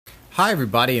Hi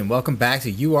everybody and welcome back to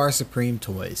You Are Supreme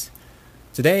Toys.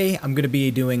 Today I'm going to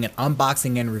be doing an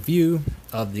unboxing and review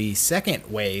of the second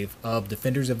wave of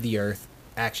Defenders of the Earth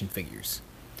action figures.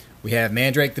 We have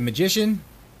Mandrake the Magician,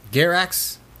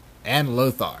 Garax, and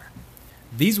Lothar.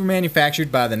 These were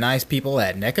manufactured by the nice people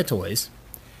at Neca Toys,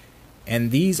 and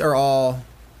these are all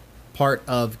part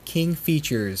of King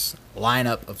Features'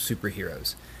 lineup of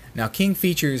superheroes. Now King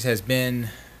Features has been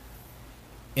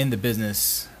in the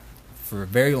business for a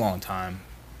very long time,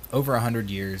 over 100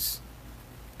 years,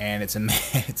 and it's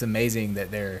amazing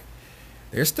that they're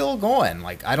still going.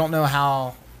 Like, I don't know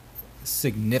how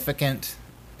significant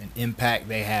an impact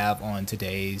they have on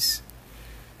today's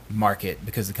market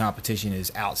because the competition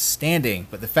is outstanding,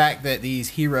 but the fact that these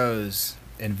heroes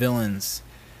and villains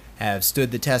have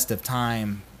stood the test of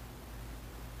time,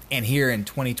 and here in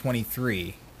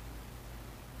 2023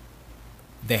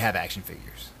 they have action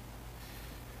figures.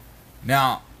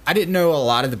 Now, I didn't know a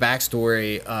lot of the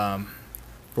backstory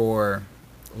for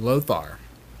Lothar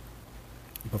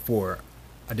before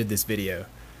I did this video.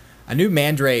 I knew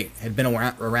Mandrake had been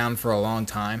around for a long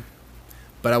time,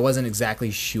 but I wasn't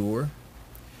exactly sure.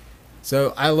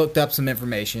 So I looked up some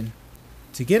information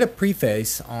to get a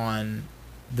preface on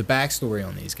the backstory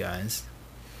on these guys.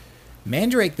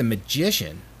 Mandrake the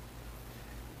Magician,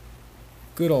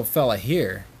 good old fella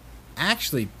here,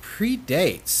 actually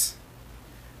predates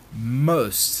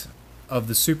most of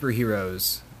the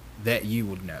superheroes that you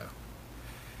would know.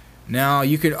 Now,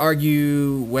 you could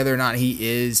argue whether or not he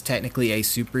is technically a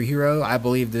superhero. I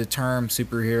believe the term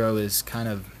superhero is kind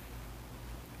of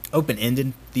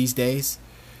open-ended these days.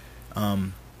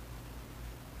 What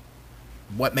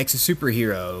makes a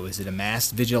superhero? Is it a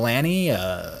masked vigilante,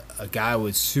 a guy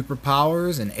with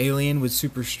superpowers, an alien with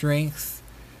super strength,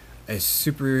 a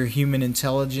superhuman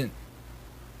intelligent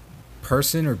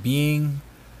person or being,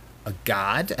 a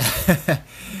god?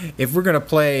 If we're going to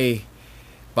play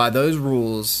by those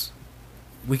rules,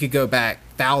 we could go back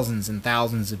thousands and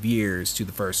thousands of years to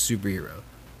the first superhero.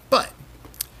 But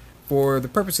for the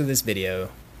purpose of this video,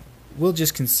 we'll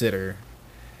just consider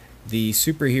the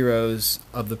superheroes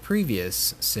of the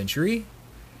previous century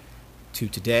to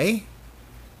today,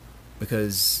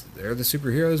 because they're the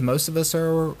superheroes most of us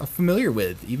are familiar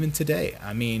with even today.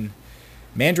 I mean,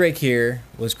 Mandrake here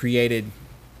was created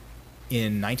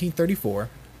in 1934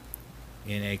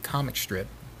 in a comic strip,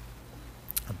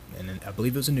 and I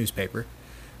believe it was a newspaper.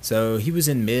 So he was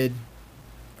in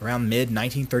around mid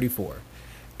 1934.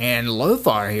 And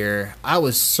Lothar here, I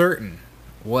was certain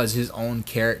was his own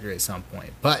character at some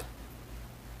point. But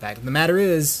fact of the matter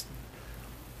is,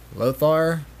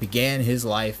 Lothar began his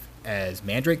life as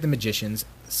Mandrake the Magician's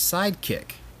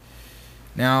sidekick.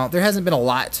 Now, there hasn't been a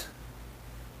lot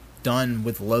done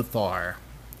with Lothar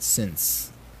since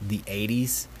the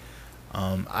 80s.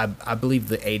 I believe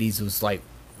the 80s was like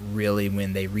really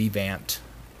when they revamped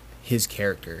his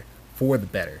character for the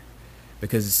better,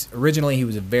 because originally he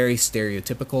was a very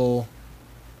stereotypical,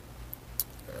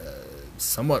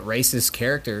 somewhat racist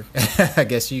character, I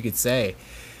guess you could say.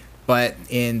 But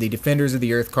in the Defenders of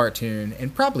the Earth cartoon,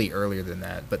 and probably earlier than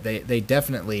that, but they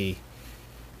definitely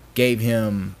gave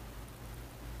him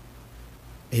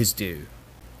his due.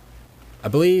 I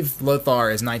believe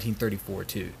Lothar is 1934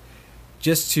 too.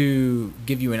 Just to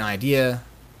give you an idea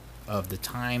of the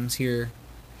times here,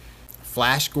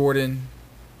 Flash Gordon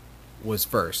was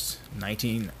first,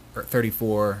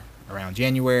 1934, around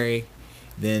January.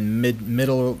 Then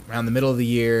around the middle of the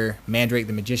year, Mandrake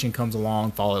the Magician comes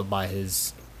along, followed by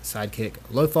his sidekick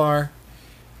Lothar.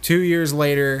 2 years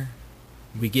later,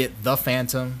 we get the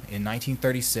Phantom in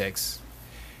 1936.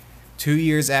 2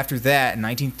 years after that, in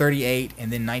 1938,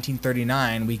 and then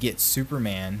 1939, we get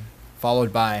Superman,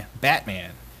 followed by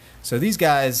Batman. So these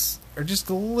guys are just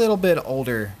a little bit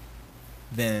older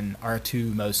than our two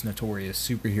most notorious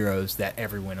superheroes that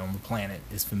everyone on the planet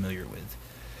is familiar with.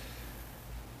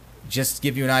 Just to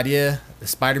give you an idea, the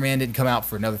Spider-Man didn't come out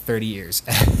for another 30 years.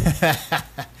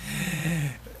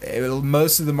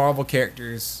 Most of the Marvel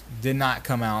characters did not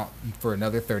come out for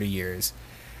another 30 years.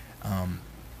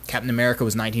 Captain America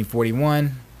was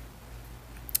 1941.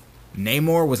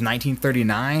 Namor was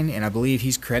 1939, and I believe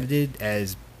he's credited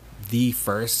as the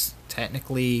first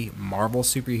technically Marvel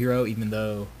superhero, even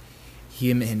though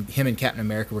him and Captain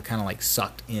America were kind of like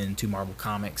sucked into Marvel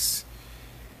Comics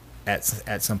at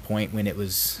some point when it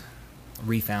was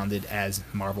refounded as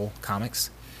Marvel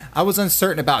Comics. I was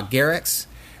uncertain about Garax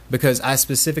because I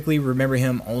specifically remember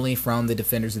him only from the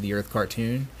Defenders of the Earth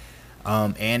cartoon.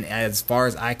 And as far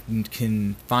as I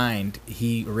can find,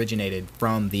 he originated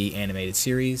from the animated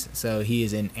series, so he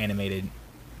is an animated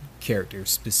character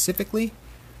specifically.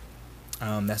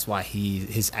 That's why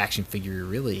his action figure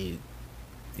really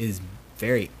is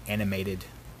very animated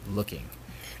looking,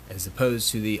 as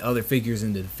opposed to the other figures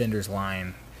in the Defenders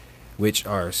line, which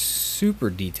are super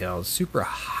detailed, super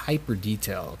hyper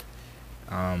detailed.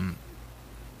 I'm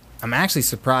actually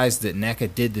surprised that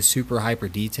Neca did the super hyper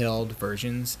detailed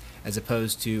versions as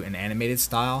opposed to an animated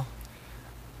style,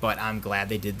 but I'm glad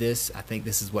they did this. I think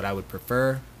this is what I would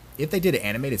prefer. If they did an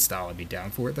animated style, I'd be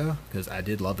down for it though, because I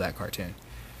did love that cartoon.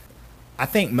 I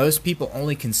think most people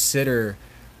only consider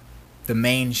the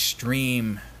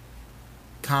mainstream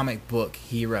comic book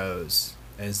heroes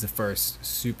as the first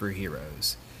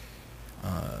superheroes.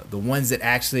 The ones that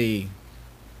actually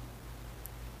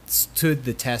stood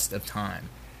the test of time.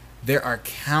 There are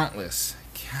countless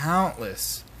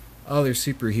other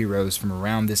superheroes from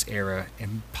around this era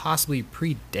and possibly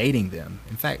predating them.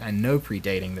 In fact, I know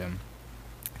predating them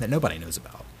that nobody knows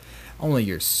about. Only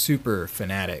your super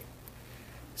fanatic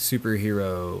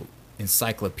superhero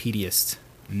encyclopedist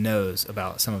knows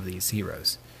about some of these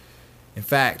heroes. In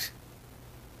fact,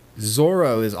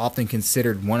 Zorro is often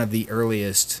considered one of the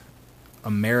earliest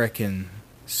American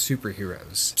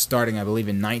superheroes, starting, I believe,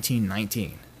 in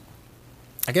 1919.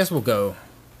 I guess we'll go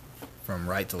from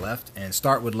right to left and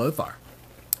start with Lothar.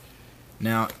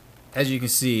 Now, as you can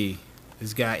see,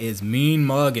 this guy is mean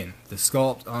mugging. The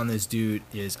sculpt on this dude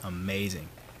is amazing.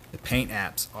 The paint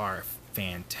apps are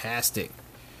fantastic.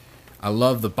 I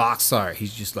love the box art.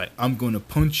 He's just like, I'm gonna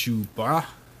punch you, brah.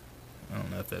 I don't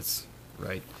know if that's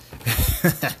right.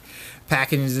 The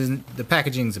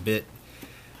packaging's a bit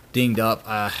dinged up.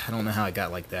 I don't know how it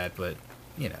got like that, but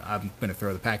you know, I'm gonna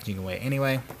throw the packaging away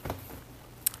anyway.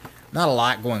 Not a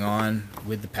lot going on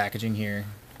with the packaging here.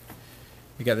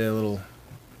 We got the little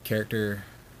character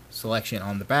selection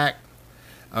on the back.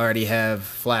 I already have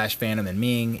Flash, Phantom, and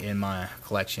Ming in my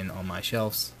collection on my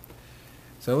shelves.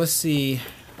 So let's see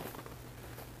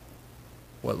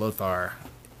what Lothar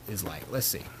is like. Let's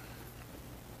see.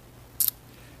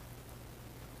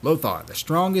 Lothar, the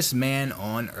strongest man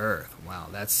on Earth. Wow,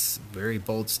 that's a very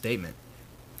bold statement.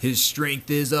 His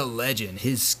strength is a legend.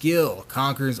 His skill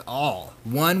conquers all.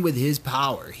 One with his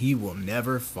power, he will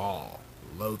never fall.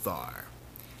 Lothar.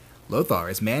 Lothar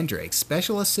is Mandrake's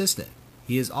special assistant.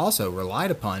 He is also relied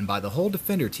upon by the whole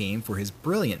Defender team for his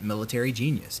brilliant military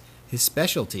genius, his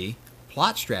specialty,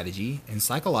 plot strategy, and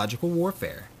psychological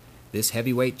warfare. This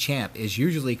heavyweight champ is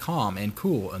usually calm and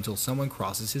cool until someone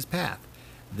crosses his path.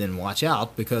 Then watch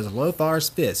out, because Lothar's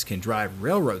fists can drive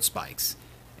railroad spikes,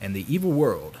 and the evil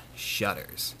world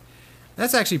shudders.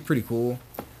 That's actually pretty cool.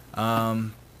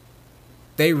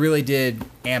 They really did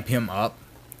amp him up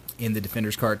in the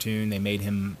Defenders cartoon. They made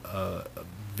him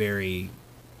very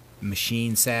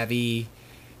machine savvy,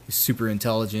 super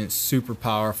intelligent, super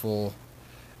powerful,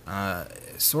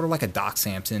 sort of like a Doc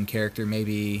Samson character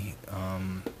maybe.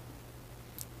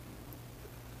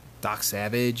 Doc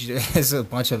Savage. There's a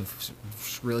bunch of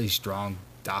really strong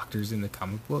doctors in the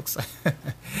comic books.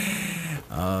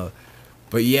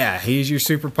 But yeah, he's your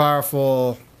super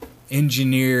powerful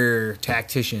engineer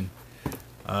tactician.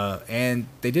 And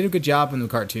they did a good job in the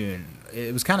cartoon.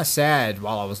 It was kind of sad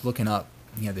while I was looking up,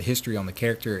 the history on the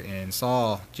character and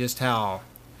saw just how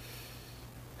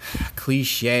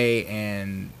cliche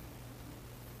and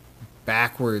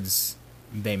backwards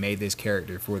they made this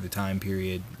character for the time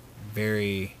period.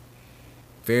 Very,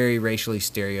 very racially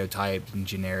stereotyped and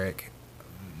generic.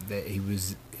 That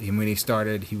when he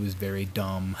started, he was very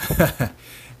dumb,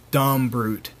 dumb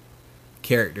brute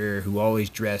character who always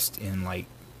dressed in like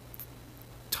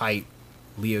tight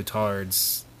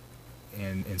leotards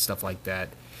and stuff like that.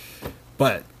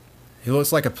 But he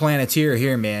looks like a planeteer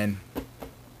here, man.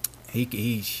 You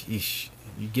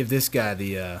give this guy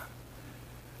the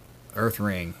Earth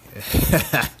ring.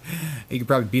 He could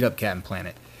probably beat up Captain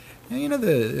Planet. And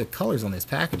the colors on this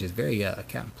package is very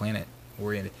Captain Planet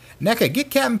oriented. Neca,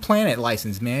 get Captain Planet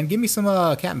licensed, man. Give me some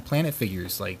Captain Planet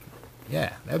figures. Like,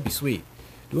 yeah, that would be sweet.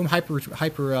 Do them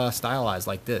hyper stylized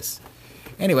like this.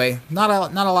 Anyway, not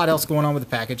a lot else going on with the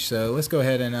package, so let's go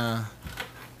ahead and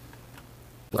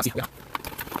let's see.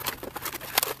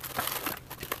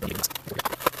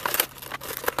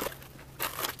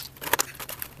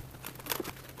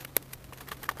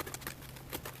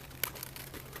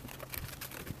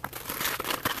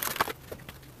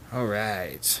 All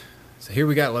right, so here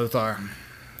we got Lothar.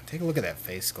 Take a look at that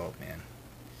face sculpt, man.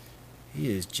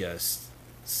 He is just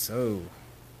so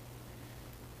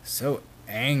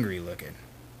angry looking.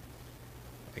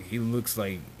 Like, he looks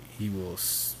like he will.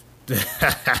 Do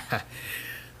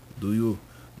you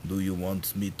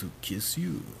want me to kiss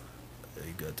you? I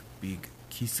got a big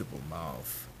kissable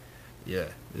mouth. Yeah,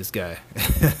 this guy.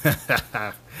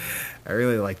 I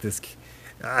really like this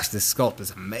Gosh, this sculpt is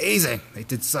amazing. They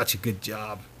did such a good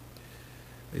job.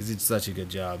 They did such a good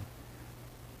job.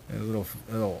 A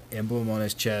little emblem on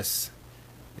his chest.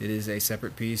 It is a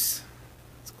separate piece.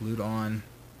 It's glued on.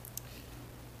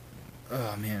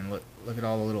 Oh man, look at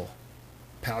all the little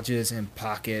pouches and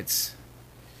pockets.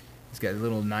 He's got a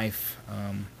little knife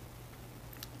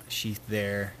sheath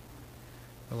there.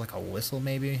 Like a whistle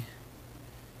maybe.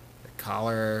 The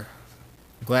collar.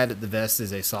 I'm glad that the vest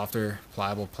is a softer,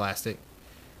 pliable plastic.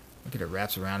 Look at it,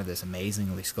 wraps around this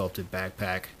amazingly sculpted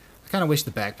backpack. I kind of wish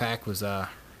the backpack was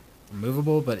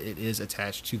removable, but it is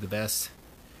attached to the vest.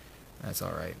 That's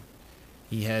alright.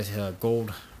 He has a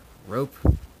gold rope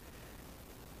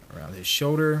around his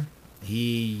shoulder.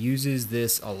 He uses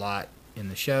this a lot in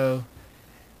the show,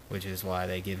 which is why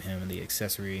they give him the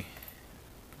accessory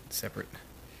separate.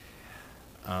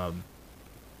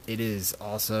 It is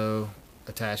also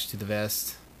attached to the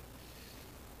vest.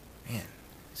 Man,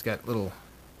 he's got little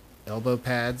elbow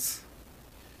pads.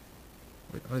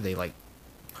 What are they, like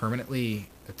permanently?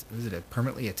 Is it a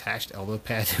permanently attached elbow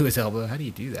pad to his elbow? How do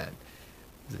you do that?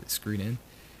 Is it screwed in?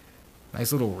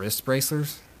 Nice little wrist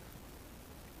bracelets.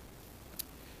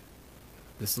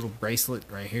 This little bracelet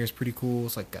right here is pretty cool.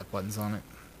 It's like got buttons on it.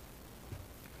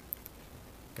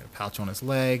 Got a pouch on his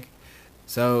leg.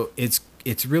 So it's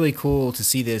really cool to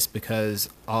see this because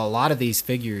a lot of these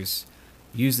figures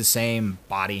use the same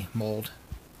body mold,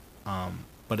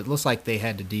 but it looks like they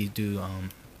had to do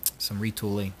some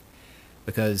retooling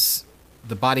because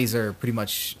the bodies are pretty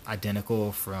much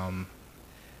identical from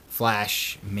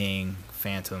Flash, Ming,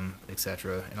 Phantom,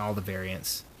 etc., and all the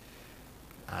variants.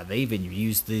 They even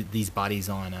used these bodies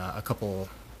on a couple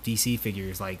DC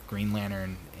figures like Green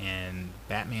Lantern and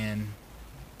Batman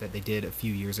that they did a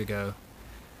few years ago.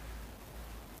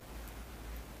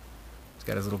 He's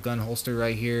got his little gun holster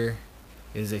right here.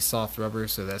 It is a soft rubber,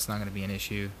 so that's not going to be an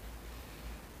issue.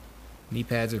 Knee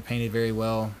pads are painted very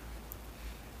well.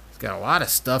 He's got a lot of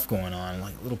stuff going on,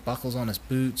 like little buckles on his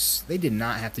boots. They did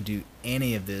not have to do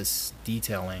any of this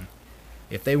detailing.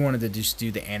 If they wanted to just do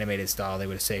the animated style, they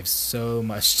would have saved so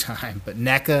much time. But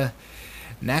NECA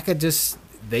just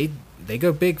they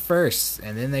go big first,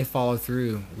 and then they follow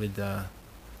through with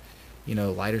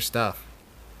lighter stuff.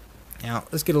 Now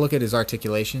let's get a look at his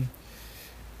articulation.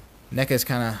 NECA is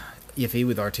kind of iffy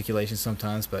with articulation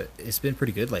sometimes, but it's been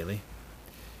pretty good lately.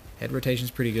 Head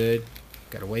rotation's pretty good.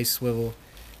 Got a waist swivel.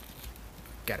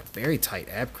 Got a very tight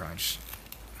ab crunch.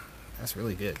 That's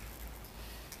really good.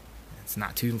 It's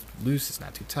not too loose. It's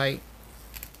not too tight.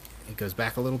 It goes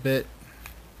back a little bit.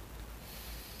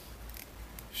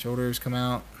 Shoulders come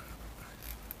out.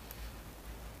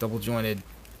 Double jointed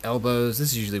elbows.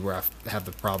 This is usually where I have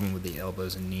the problem with the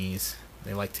elbows and knees.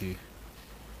 They like to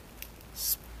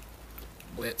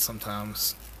split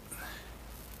sometimes.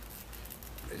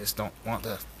 They just don't want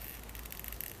to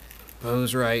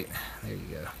pose right. There you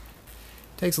go.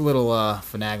 Takes a little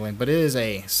finagling, but it is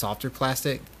a softer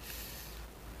plastic.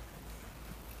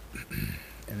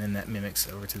 And then that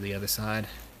mimics over to the other side.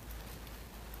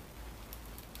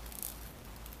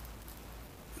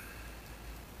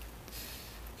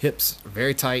 Hips are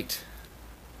very tight.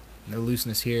 No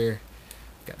looseness here.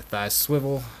 Got the thighs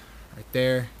swivel right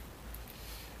there.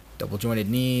 Double jointed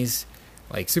knees.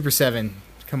 Like Super 7,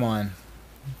 come on.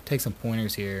 Take some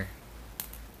pointers here.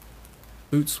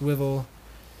 Boot swivel.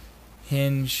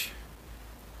 Hinge.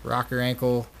 Rocker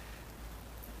ankle.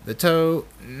 The toe,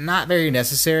 not very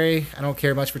necessary. I don't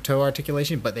care much for toe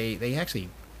articulation, but they actually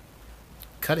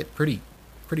cut it pretty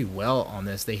well on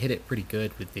this. They hit it pretty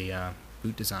good with the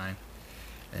boot design.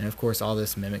 And of course all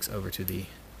this mimics over to the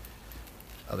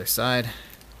other side.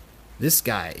 This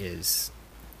guy is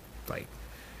like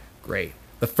great.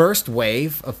 The first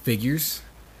wave of figures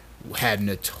had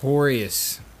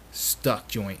notorious stuck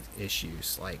joint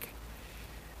issues. Like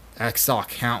I saw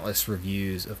countless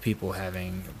reviews of people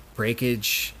having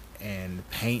breakage and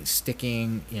paint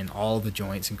sticking in all the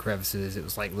joints and crevices. It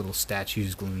was like little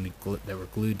statues that were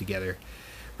glued together.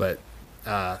 But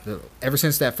ever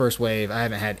since that first wave, I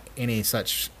haven't had any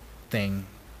such thing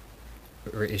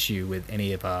or issue with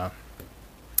any of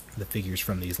the figures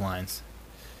from these lines.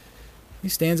 He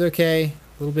stands okay,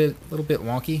 a little bit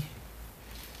wonky.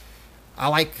 I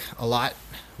like a lot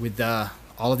with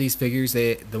all of these figures.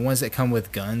 The ones that come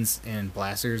with guns and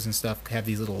blasters and stuff have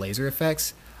these little laser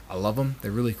effects. I love them.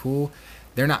 They're really cool.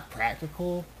 They're not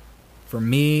practical for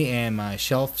me and my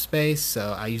shelf space,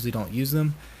 so I usually don't use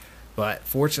them. But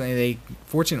fortunately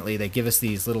they give us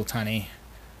these little tiny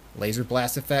laser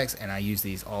blast effects, and I use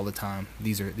these all the time.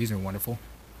 These are wonderful.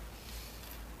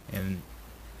 And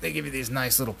they give you these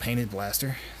nice little painted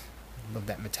blaster. I love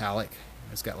that metallic.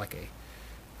 It's got like a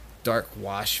dark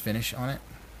wash finish on it.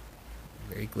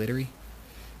 Very glittery.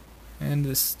 And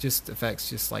this just effects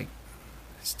just like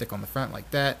stick on the front like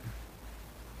that.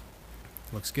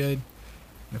 Looks good.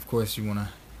 And of course you want a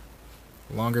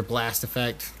longer blast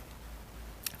effect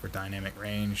for dynamic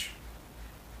range.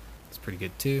 It's pretty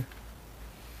good too.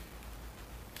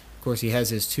 Of course he has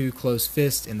his 2 closed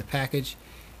fists in the package.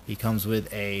 He comes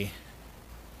with a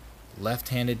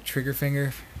left-handed trigger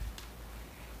finger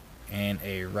and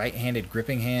a right-handed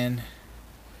gripping hand.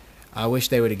 I wish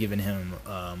they would have given him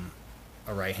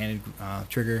a right-handed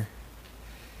trigger.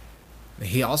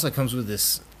 He also comes with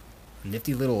this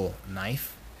nifty little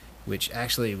knife, which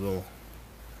actually will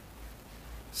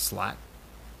slot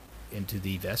into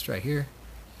the vest right here.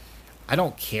 I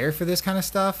don't care for this kind of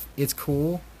stuff. It's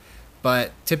cool,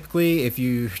 but typically if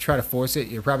you try to force it,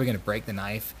 you're probably going to break the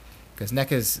knife, because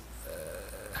NECA's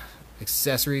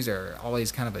accessories are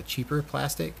always kind of a cheaper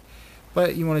plastic.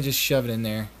 But you want to just shove it in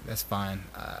there, that's fine.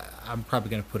 I'm probably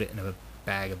going to put it in a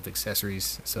bag of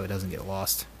accessories so it doesn't get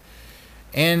lost.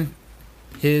 And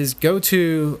his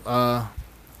go-to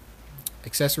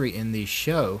accessory in the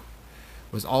show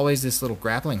was always this little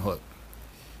grappling hook.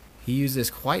 He used this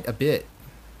quite a bit,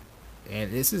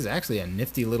 and this is actually a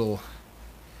nifty little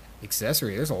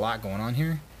accessory. There's a lot going on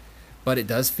here, but it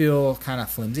does feel kind of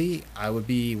flimsy. I would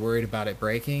be worried about it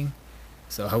breaking,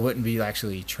 so I wouldn't be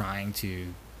actually trying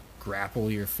to grapple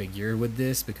your figure with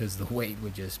this, because the weight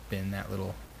would just bend that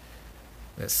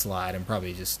slide and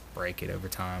probably just break it over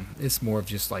time. It's more of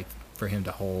just like for him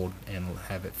to hold and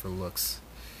have it for looks.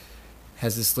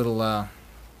 Has this little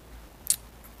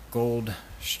gold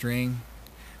string,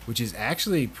 which is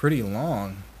actually pretty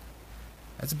long.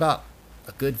 That's about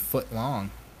a good foot long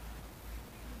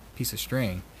piece of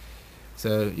string.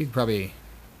 So you could probably,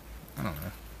 I don't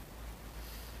know,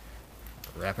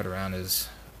 wrap it around his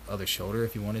other shoulder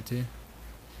if you wanted to.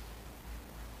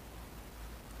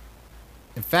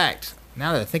 In fact,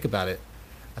 now that I think about it,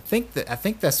 I think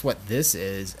that's what this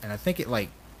is, and I think it, like,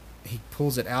 he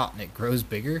pulls it out and it grows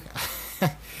bigger.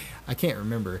 I can't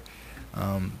remember,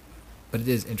 but it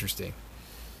is interesting.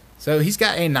 So he's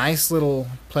got a nice little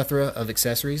plethora of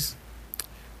accessories.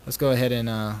 Let's go ahead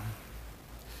and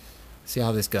see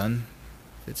how this gun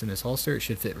fits in this holster. It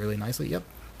should fit really nicely. Yep,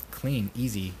 clean,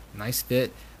 easy, nice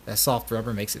fit. That soft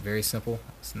rubber makes it very simple.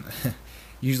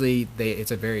 Usually it's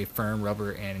a very firm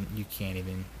rubber and you can't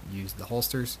even use the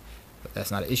holsters, but that's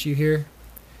not an issue here.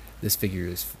 This figure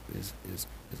is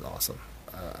awesome.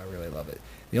 I really love it.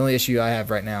 The only issue I have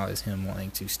right now is him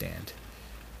wanting to stand.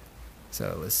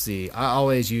 So let's see. I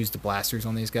always use the blasters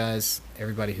on these guys.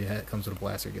 Everybody who comes with a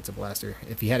blaster gets a blaster.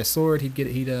 If he had a sword,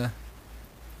 he'd have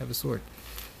a sword.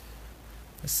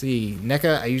 Let's see.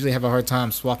 NECA, I usually have a hard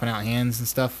time swapping out hands and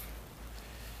stuff.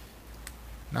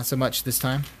 Not so much this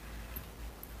time.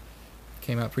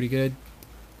 Came out pretty good.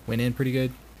 Went in pretty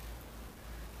good.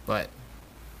 But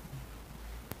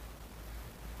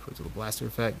puts a little blaster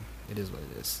effect. It is what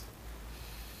it is.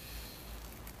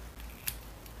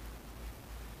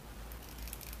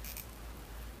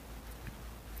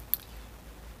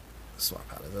 Swap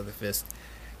out his other fist.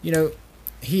 You know,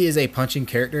 he is a punching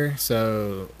character,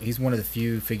 so he's one of the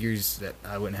few figures that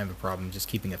I wouldn't have a problem just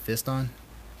keeping a fist on.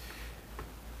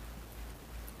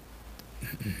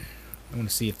 I want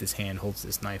to see if this hand holds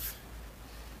this knife.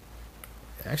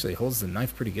 It actually holds the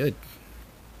knife pretty good.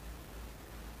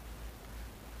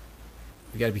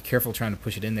 You got to be careful trying to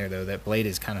push it in there, though. That blade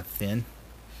is kind of thin,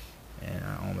 and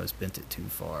I almost bent it too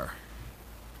far.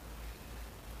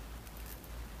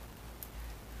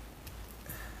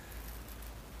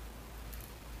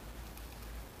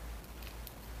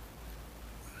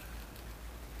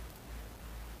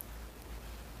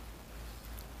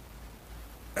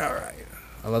 Alright.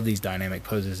 I love these dynamic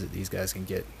poses that these guys can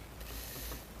get.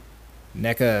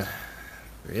 NECA,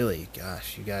 really,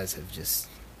 gosh, you guys have just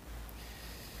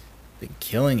been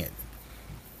killing it.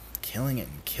 Killing it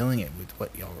and killing it with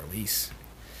what y'all release.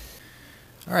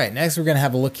 Alright, next we're going to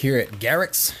have a look here at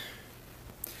Garrax,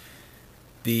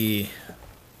 the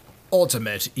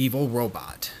ultimate evil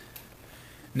robot.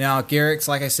 Now, Garrax,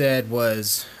 like I said,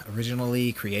 was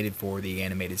originally created for the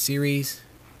animated series.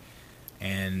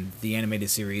 And the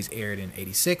animated series aired in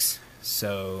 '86,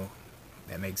 so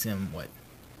that makes him, what,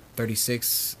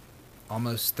 36,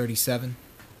 almost 37?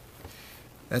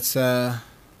 That's a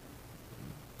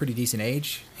pretty decent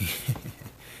age.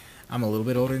 I'm a little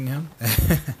bit older than him.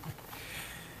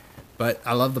 But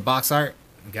I love the box art.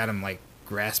 Got him, like,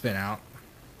 grasping out.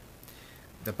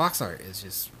 The box art is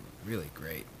just really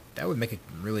great. That would make a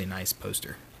really nice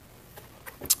poster.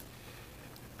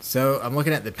 So I'm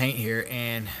looking at the paint here,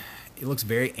 and it looks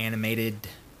very animated,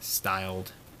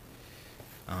 styled.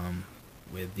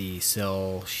 with the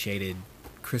cell shaded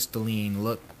crystalline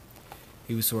look.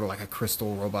 He was sort of like a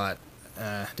crystal robot.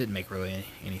 Didn't make really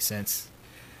any sense.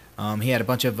 He had a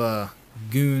bunch of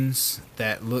goons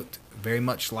that looked very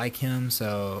much like him,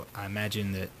 so I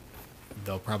imagine that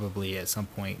they'll probably at some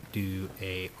point do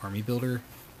a army builder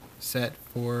set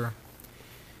for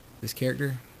this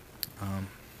character.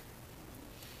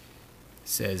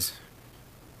 Says,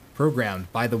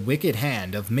 programmed by the wicked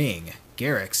hand of Ming,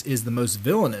 Garax is the most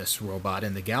villainous robot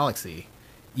in the galaxy.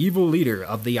 Evil leader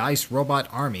of the Ice Robot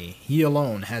Army, he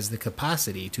alone has the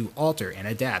capacity to alter and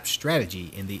adapt strategy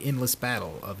in the endless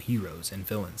battle of heroes and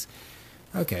villains.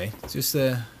 Okay, it's just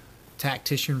a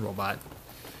tactician robot.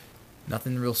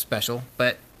 Nothing real special,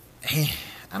 but hey,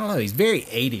 I don't know, he's very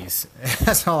 80s.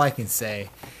 That's all I can say.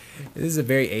 This is a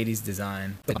very 80s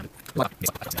design.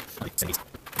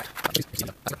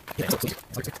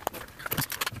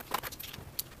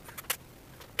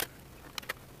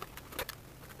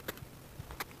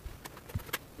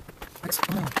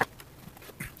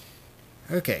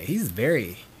 Okay, he's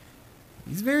very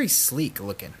sleek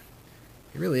looking.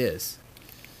 He really is.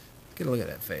 Get a look at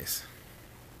that face.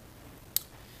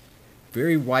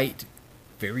 Very white,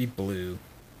 very blue,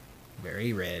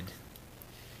 very red.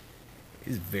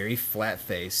 He's very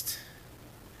flat-faced.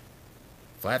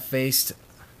 Flat-faced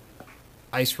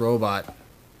ice robot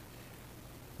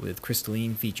with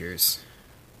crystalline features.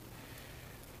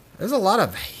 There's a lot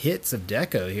of hits of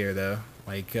deco here, though.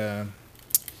 Like,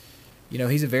 you know,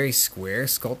 he's a very square,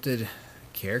 sculpted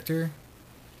character.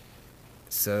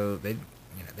 So they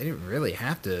didn't really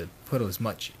have to put as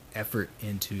much effort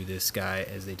into this guy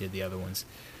as they did the other ones.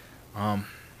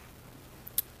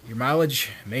 Your mileage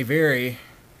may vary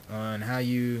on how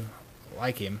you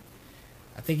like him.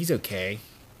 I think he's okay.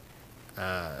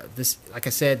 This, like I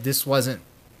said,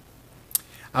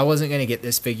 I wasn't gonna get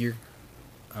this figure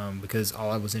because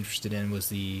all I was interested in was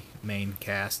the main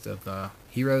cast of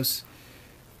heroes.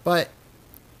 But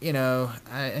you know,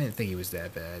 I didn't think he was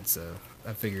that bad, so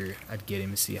I figured I'd get him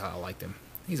and see how I liked him.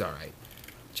 He's all right.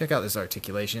 Check out this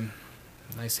articulation.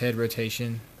 Nice head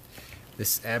rotation.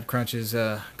 This ab crunches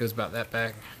goes about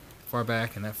that far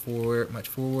back, and that forward, much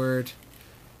forward.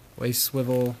 Waist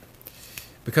swivel.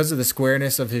 Because of the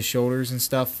squareness of his shoulders and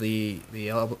stuff, the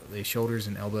shoulders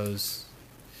and elbows,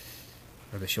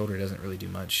 or the shoulder doesn't really do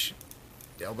much.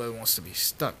 The elbow wants to be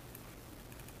stuck.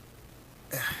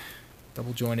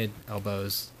 Double jointed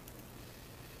elbows.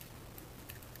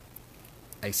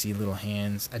 Icy little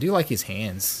hands. I do like his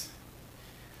hands.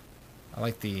 I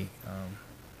like the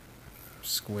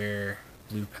square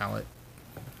blue palette.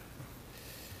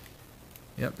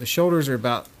 Yep, the shoulders are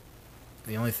about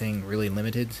the only thing really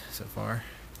limited so far.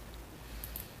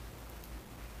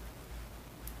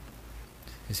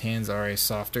 His hands are a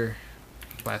softer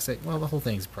plastic. Well, the whole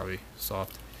thing's probably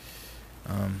soft.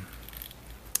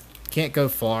 Can't go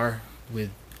far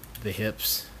with the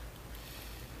hips,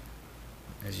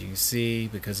 as you can see,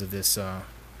 because of this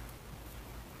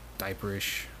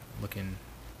diaperish looking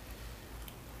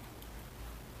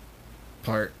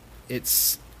part.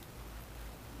 It's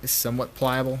somewhat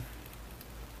pliable.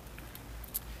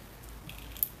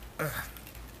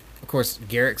 Of course,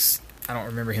 Garax, I don't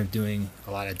remember him doing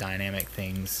a lot of dynamic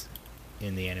things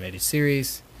in the animated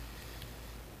series.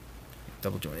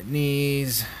 Double jointed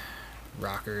knees,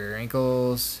 rocker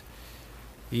ankles.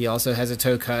 He also has a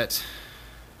toe cut.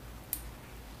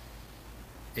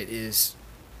 It is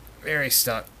very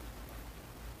stuck.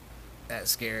 That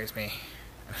scares me.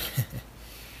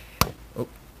 Oh.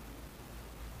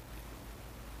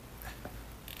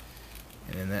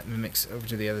 And then that mimics over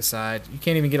to the other side. You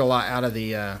can't even get a lot out of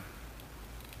the, I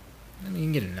mean, you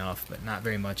can get enough, but not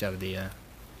very much out of the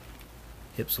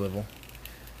hip swivel.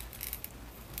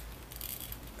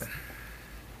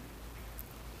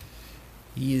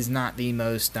 He is not the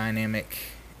most dynamic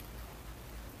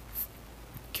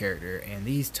character, and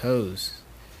these toes,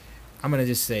 I'm gonna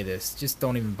just say this, just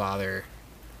don't even bother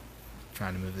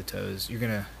trying to move the toes. You're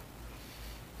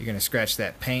gonna scratch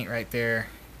that paint right there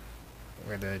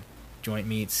where the joint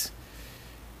meets.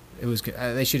 It was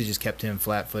they should have just kept him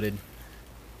flat-footed,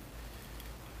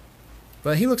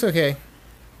 but he looks okay.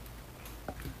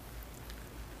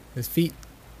 His feet,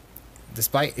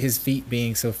 despite his feet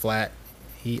being so flat,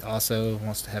 he also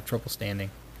wants to have trouble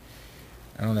standing.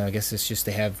 I don't know, I guess it's just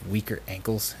they have weaker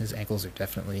ankles. His ankles are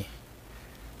definitely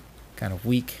kind of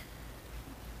weak.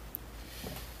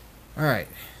 Alright.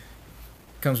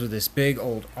 Comes with this big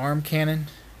old arm cannon.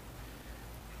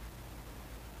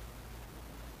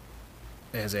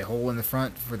 It has a hole in the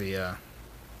front for the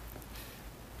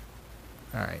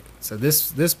Alright, so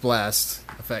this blast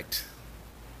effect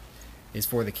is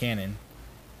for the cannon.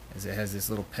 as it has this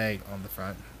little peg on the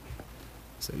front.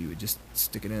 So you would just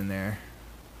stick it in there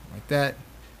like that,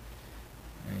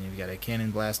 and you've got a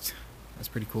cannon blast. That's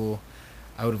pretty cool.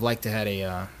 I would have liked to have had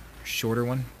a shorter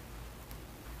one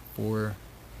for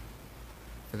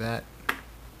that.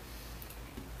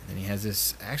 And then he has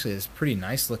this, actually this pretty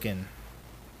nice looking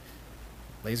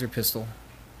laser pistol.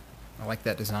 I like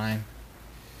that design.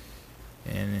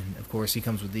 And of course he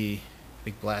comes with the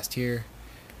big blast here,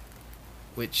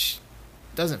 which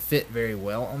doesn't fit very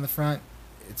well on the front.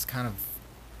 It's kind of,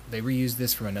 they reused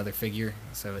this from another figure,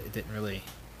 so it didn't really,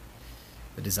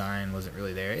 the design wasn't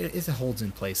really there. It holds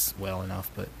in place well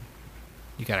enough, but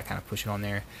you gotta kind of push it on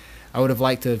there. I would have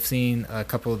liked to have seen a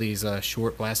couple of these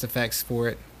short blast effects for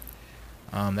it.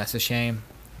 That's a shame.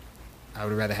 I would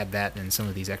have rather had that than some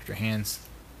of these extra hands.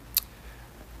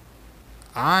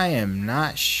 I am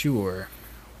not sure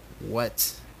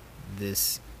what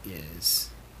this is.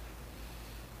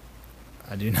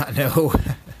 I do not know.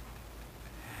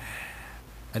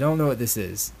 I don't know what this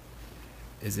is.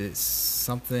 Is it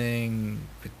something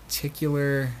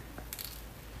particular?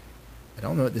 I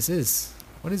don't know what this is.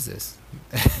 What is this?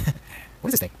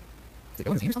 What is this thing? Is it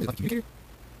going in his hand or something? Like a communicator?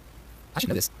 I should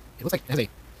know this. It looks like it has an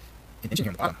engine here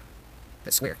on the bottom.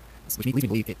 That's square. Which leads me to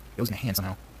believe it goes in a hand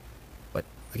somehow. But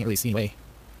I can't really see any way.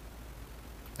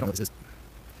 I don't know what this is.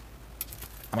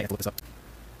 I might have to look this up.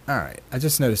 Alright, I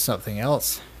just noticed something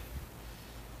else.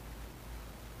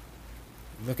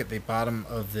 Look at the bottom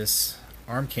of this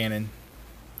arm cannon.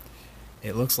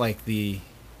 It looks like the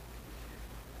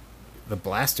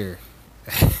blaster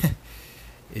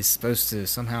is supposed to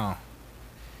somehow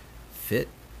fit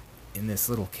in this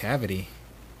little cavity.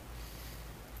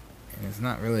 And it's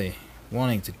not really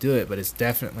wanting to do it, but it's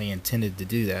definitely intended to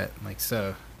do that, like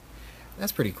so.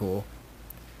 That's pretty cool.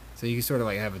 So you can sort of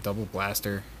like have a double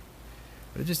blaster,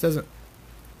 but it just doesn't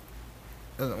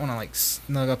want to like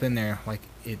snug up in there like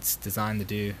it's designed to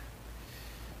do.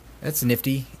 That's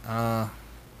nifty. I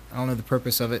don't know the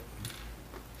purpose of it.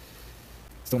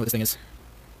 Still don't know what this thing is.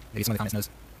 Maybe someone in the comments knows.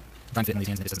 I'm trying to fit in these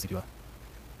hands and it just doesn't seem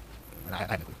to. I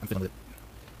have no clue. I'm fiddling with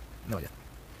it. No idea.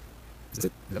 Is this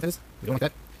it? Is that what it is? We don't like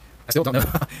that? I still don't know.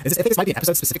 I think this might be an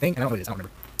episode specific thing. I don't know what it is. I don't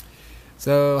remember.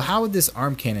 So how would this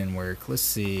arm cannon work? Let's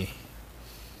see.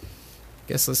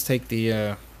 Guess let's take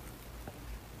the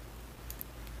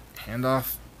hand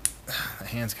off. The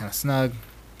hand's kind of snug.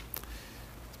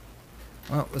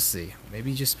 Well, let's see.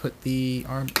 Maybe just put the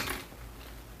arm.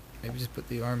 Maybe just put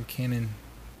the arm cannon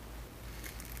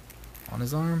on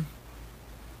his arm.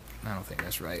 I don't think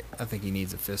that's right. I think he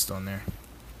needs a fist on there.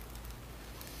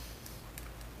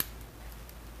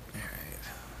 Alright.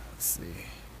 Let's see.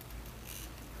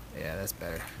 Yeah, that's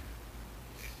better.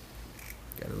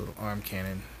 Got a little arm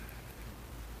cannon.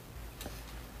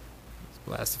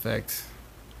 Blast effect.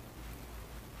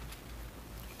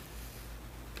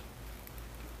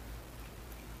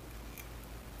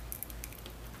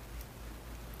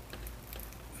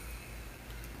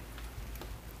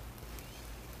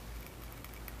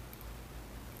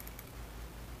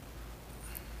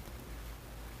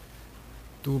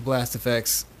 Dual blast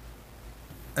effects.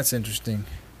 That's interesting.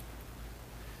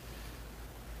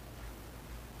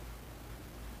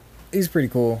 He's pretty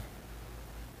cool.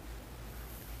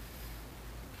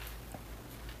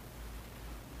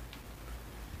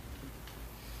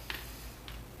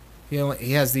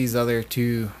 He has these other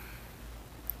two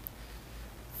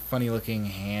funny looking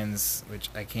hands, which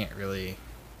I can't really.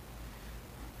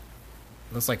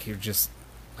 Looks like you're just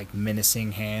like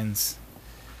menacing hands.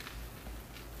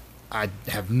 I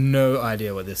have no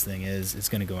idea what this thing is. It's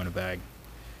gonna go in a bag.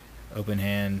 Open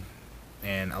hand,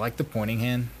 and I like the pointing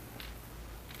hand.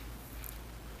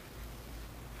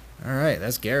 Alright,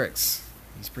 that's Garrax.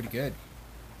 He's pretty good.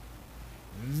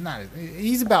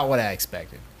 He's about what I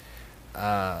expected.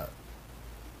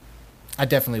 I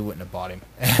definitely wouldn't have bought him.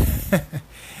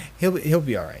 He'll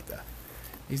be alright though.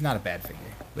 He's not a bad figure,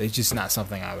 but it's just not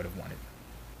something I would have wanted.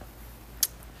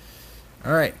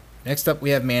 Alright, next up we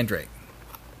have Mandrake.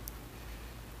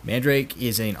 Mandrake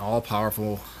is an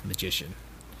all-powerful magician.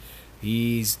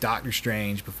 He's Doctor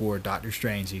Strange before Doctor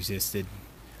Strange existed.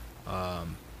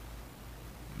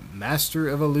 Master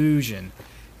of Illusion.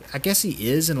 I guess he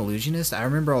is an illusionist. I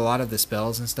remember a lot of the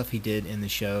spells and stuff he did in the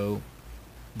show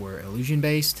were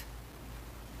illusion-based.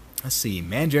 Let's see.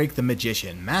 Mandrake the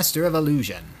Magician. Master of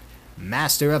Illusion.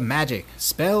 Master of Magic.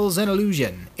 Spells and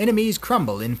illusion. Enemies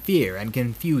crumble in fear and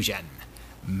confusion.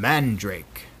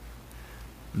 Mandrake.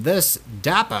 This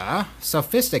dapper,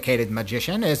 sophisticated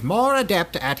magician is more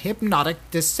adept at hypnotic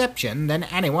deception than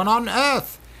anyone on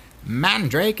Earth.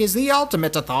 Mandrake is the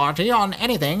ultimate authority on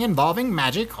anything involving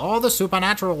magic or the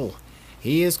supernatural.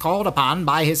 He is called upon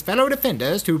by his fellow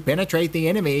defenders to penetrate the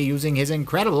enemy using his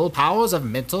incredible powers of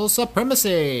mental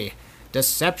supremacy,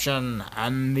 deception,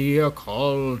 and the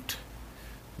occult.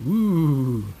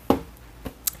 Ooh.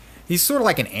 He's sort of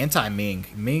like an anti-Ming.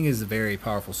 Ming is a very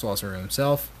powerful sorcerer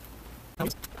himself.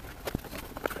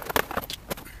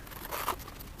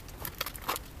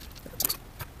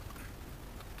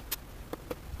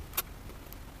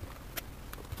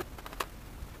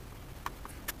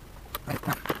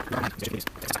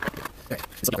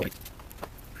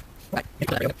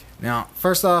 Now,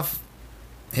 first off,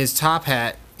 his top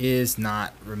hat is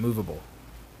not removable.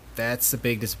 That's a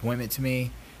big disappointment to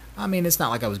me. I mean, it's not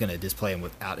like I was going to display him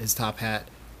without his top hat,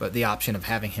 but the option of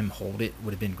having him hold it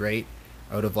would have been great.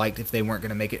 I would have liked if they weren't going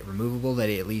to make it removable, that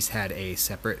he at least had a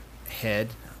separate head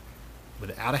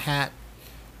without a hat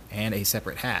and a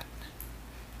separate hat.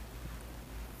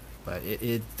 But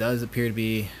it does appear to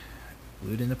be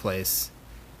glued into place.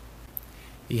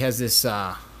 He has this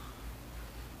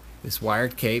this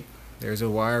wired cape. There's a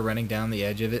wire running down the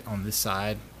edge of it on this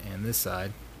side and this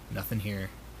side. Nothing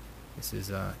here. This is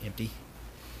empty.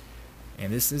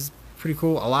 And this is pretty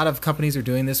cool. A lot of companies are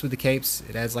doing this with the capes.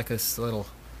 It adds like a little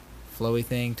flowy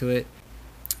thing to it.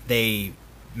 They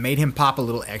made him pop a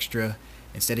little extra.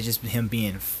 Instead of just him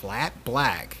being flat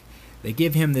black, they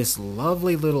give him this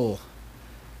lovely little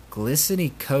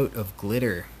glistening coat of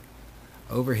glitter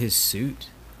over his suit,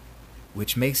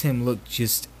 which makes him look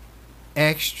just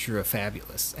extra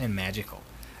fabulous and magical.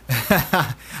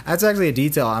 That's actually a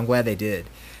detail I'm glad they did.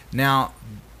 Now,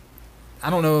 I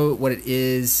don't know what it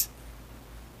is.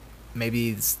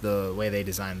 Maybe it's the way they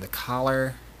designed the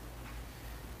collar.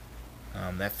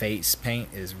 That face paint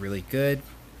is really good.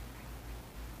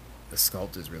 The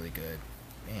sculpt is really good.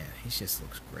 Man, he just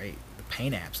looks great. The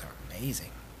paint apps are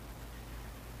amazing.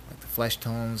 Like the flesh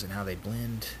tones and how they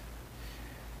blend.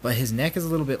 But his neck is a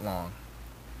little bit long.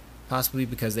 Possibly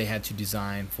because they had to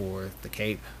design for the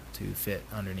cape to fit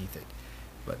underneath it.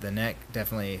 But the neck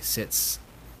definitely sits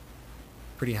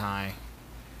pretty high.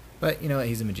 But you know what,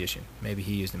 he's a magician. Maybe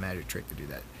he used a magic trick to do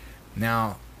that.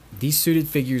 Now, these suited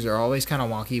figures are always kind of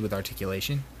wonky with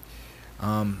articulation.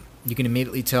 You can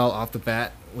immediately tell off the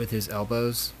bat with his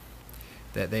elbows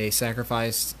that they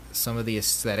sacrificed some of the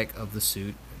aesthetic of the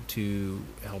suit to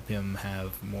help him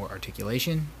have more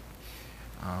articulation.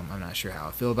 I'm not sure how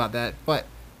I feel about that, but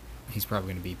he's probably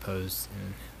going to be posed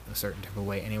in a certain type of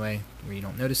way anyway, where you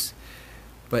don't notice.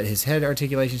 But his head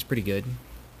articulation is pretty good.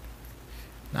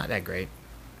 Not that great.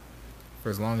 For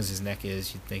as long as his neck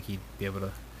is, you'd think he'd be able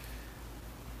to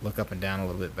look up and down a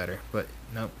little bit better. But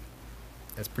nope.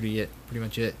 That's pretty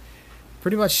much it.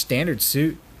 Pretty much standard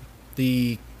suit.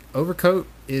 The overcoat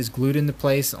is glued into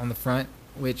place on the front,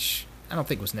 which I don't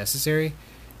think was necessary,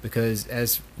 because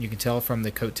as you can tell from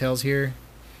the coattails here,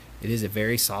 it is a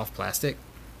very soft plastic.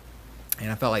 And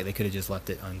I felt like they could have just left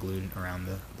it unglued around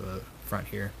the front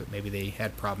here, but maybe they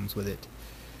had problems with it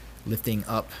lifting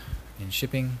up and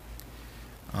shipping.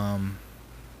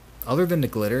 Other than the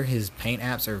glitter, his paint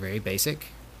apps are very basic.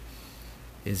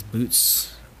 His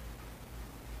boots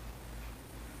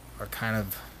are kind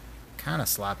of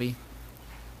sloppy,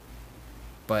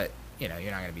 but you know,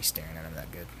 you're not going to be staring at him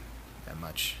that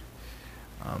much.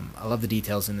 I love the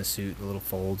details in the suit, the little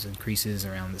folds and creases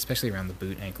around, especially around the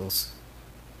boot ankles.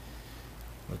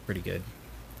 Look pretty good.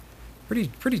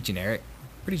 Pretty generic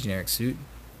suit.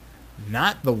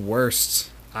 Not the worst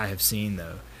I have seen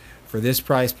though. For this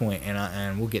price point,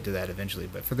 and we'll get to that eventually,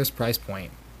 but for this price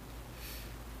point,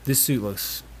 this suit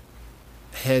looks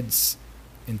heads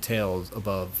and tails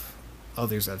above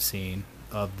others I've seen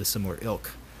of the similar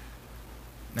ilk.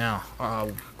 Now,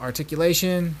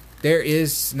 articulation, there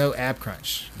is no ab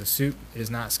crunch. The suit is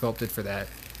not sculpted for that.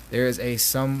 There is a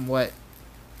somewhat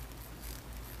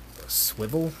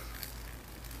swivel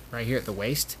right here at the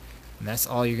waist, and that's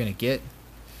all you're going to get.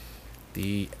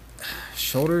 The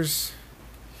shoulders,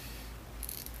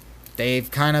 they've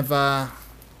kind of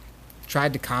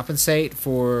tried to compensate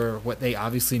for what they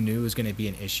obviously knew was going to be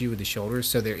an issue with the shoulders,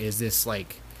 so there is this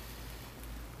like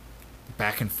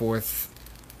back and forth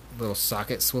little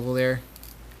socket swivel there,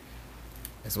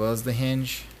 as well as the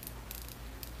hinge.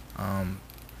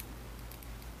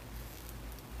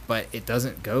 But it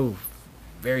doesn't go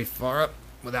very far up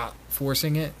without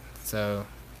forcing it, so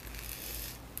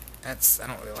I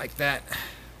don't really like that.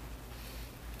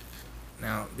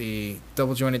 Now the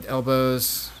double jointed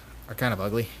elbows are kind of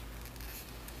ugly,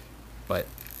 but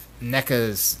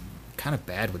Neca's kind of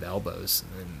bad with elbows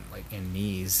and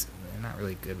knees. They're not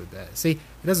really good with that. See,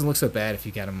 it doesn't look so bad if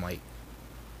you got them like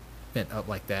bent up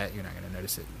like that. You're not going to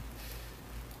notice it.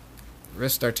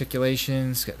 Wrist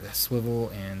articulations, got the swivel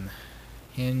and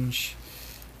hinge.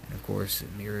 And of course, it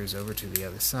mirrors over to the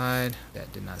other side.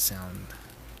 That did not sound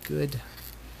good.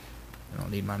 I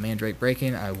don't need my Mandrake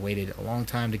breaking. I waited a long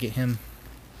time to get him.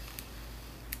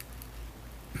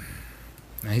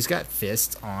 Now he's got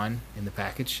fists on in the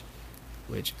package,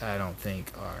 which I don't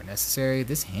think are necessary.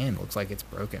 This hand looks like it's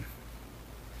broken.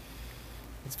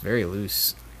 It's very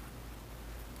loose.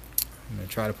 I'm going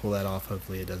to try to pull that off.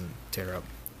 Hopefully it doesn't tear up.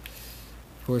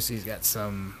 Of course, he's got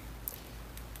some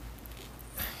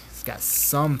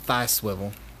thigh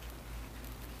swivel.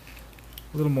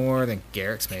 A little more than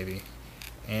Garrax maybe.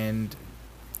 And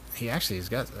he actually has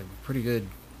got a pretty good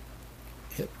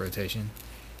hip rotation.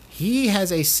 He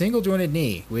has a single jointed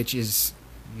knee, which is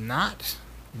not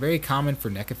very common for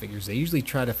NECA figures. They usually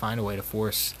try to find a way to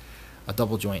force a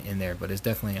double joint in there, but it's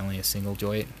definitely only a single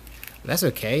joint. But that's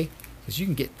okay, because you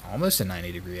can get almost a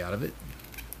 90-degree out of it.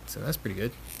 So that's pretty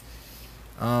good.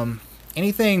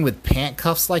 Anything with pant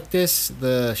cuffs like this,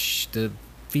 the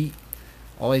feet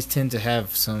always tend to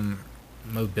have some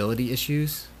mobility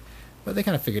issues, but they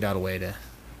kind of figured out a way to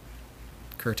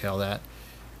curtail that.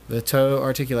 The toe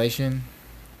articulation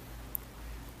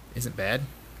isn't bad,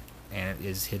 and it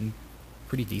is hidden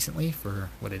pretty decently for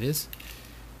what it is.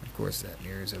 Of course, that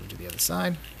mirrors over to the other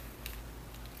side.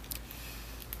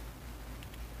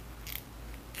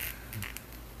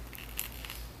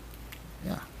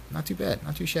 Yeah, not too bad,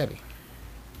 not too shabby.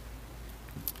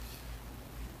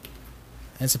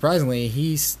 And surprisingly,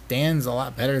 he stands a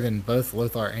lot better than both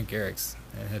Lothar and Garrax,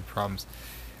 and had problems.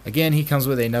 Again, he comes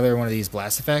with another one of these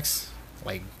blast effects,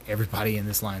 like everybody in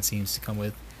this line seems to come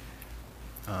with.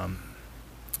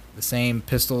 The same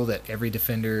pistol that every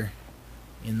defender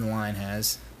in the line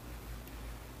has.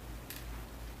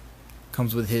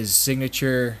 Comes with his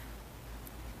signature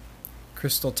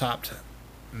crystal-topped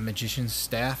magician's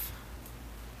staff.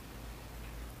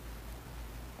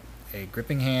 A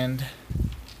gripping hand.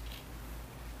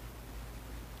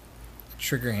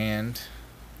 Trigger hand.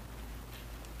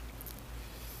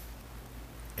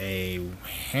 A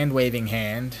hand-waving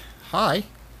hand. Hi!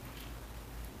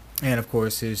 And of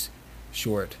course his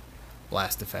short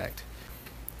blast effect.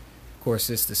 Of course,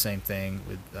 it's the same thing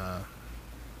with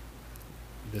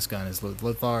this gun is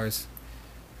Lothar's.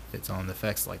 Fits on the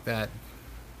effects like that.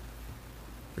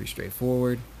 Pretty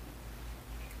straightforward.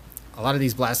 A lot of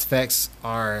these blast effects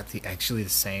are actually the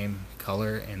same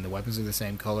color, and the weapons are the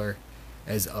same color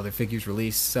as other figures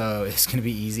released, so it's going to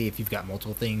be easy if you've got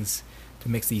multiple things to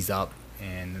mix these up,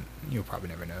 and you'll probably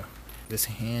never know. This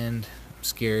hand, I'm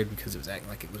scared because it was acting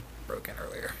like it was broken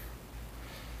earlier.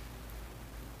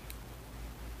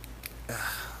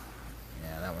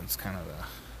 Yeah, that one's kind of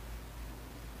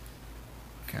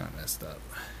messed up.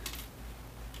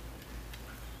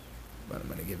 But I'm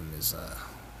gonna give him his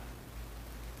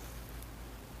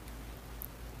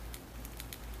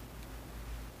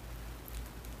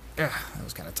that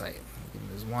was kind of tight. I'll give him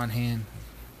his one hand.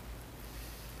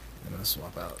 I'm gonna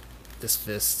swap out this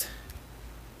fist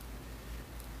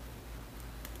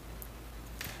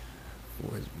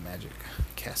for his magic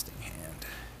casting hand.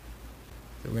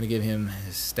 So we're going to give him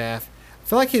his staff. I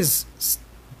feel like his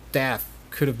staff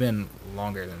could have been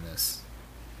longer than this,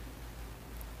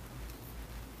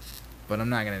 but I'm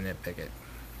not going to nitpick it.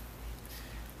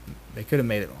 They could have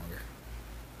made it longer.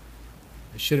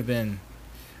 It should have been,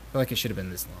 I feel like it should have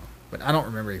been this long, but I don't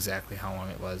remember exactly how long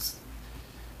it was.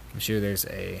 I'm sure there's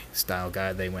a style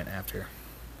guide they went after.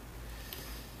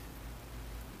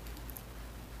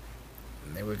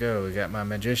 And there we go, we got my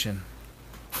magician.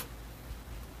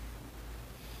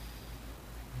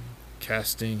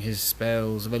 Casting his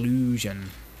spells of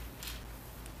illusion.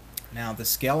 Now the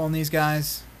scale on these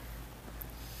guys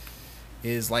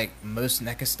is like most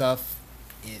NECA stuff.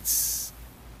 It's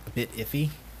a bit iffy.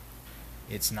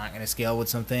 It's not going to scale with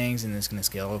some things, and it's going to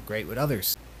scale great with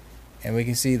others. And we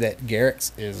can see that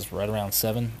Garrax is right around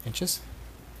 7 inches,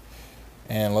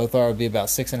 and Lothar would be about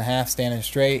 6.5 standing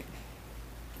straight,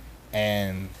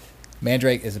 and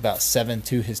Mandrake is about 7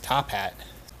 to his top hat.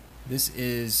 This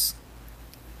is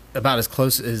about as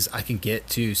close as I can get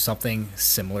to something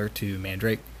similar to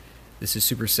Mandrake. This is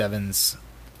Super 7's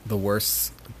The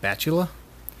Worst's Batula,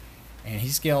 and he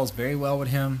scales very well with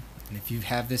him, and if you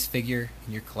have this figure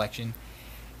in your collection,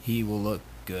 he will look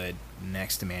good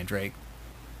next to Mandrake.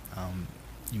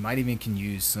 You might even can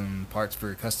use some parts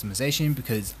for customization,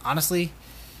 because honestly,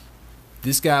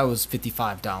 this guy was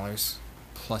 $55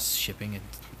 plus shipping and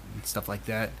stuff like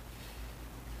that.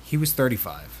 He was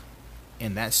 $35,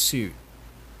 and that suit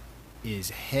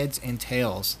is heads and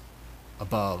tails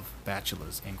above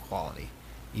Batula's in quality.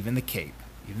 Even the cape,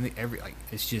 even the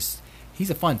it's just, he's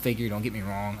a fun figure, don't get me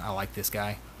wrong, I like this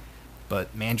guy,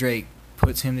 but Mandrake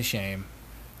puts him to shame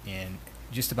in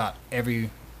just about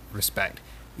every respect,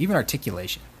 even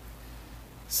articulation.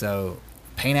 So,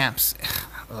 paint apps.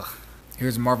 Ugh.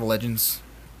 Here's Marvel Legends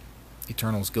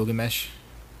Eternals Gilgamesh.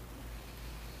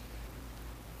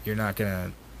 You're not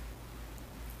gonna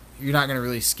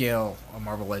really scale a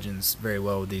Marvel Legends very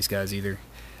well with these guys either.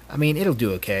 I mean, it'll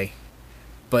do okay,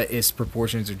 but its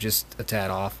proportions are just a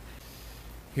tad off.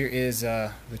 Here is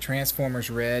the Transformers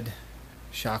Red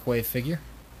Shockwave figure.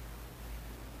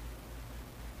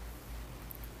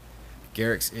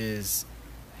 Garrick's is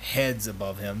heads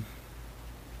above him.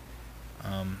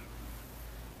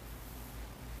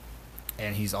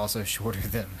 And he's also shorter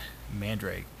than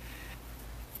Mandrake.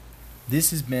 This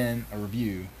has been a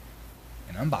review,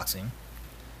 an unboxing,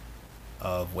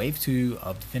 of Wave 2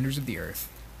 of Defenders of the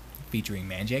Earth, featuring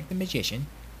Mandrake the Magician,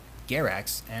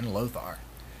 Garax, and Lothar.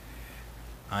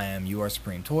 I am UR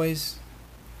Supreme Toys.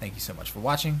 Thank you so much for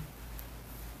watching.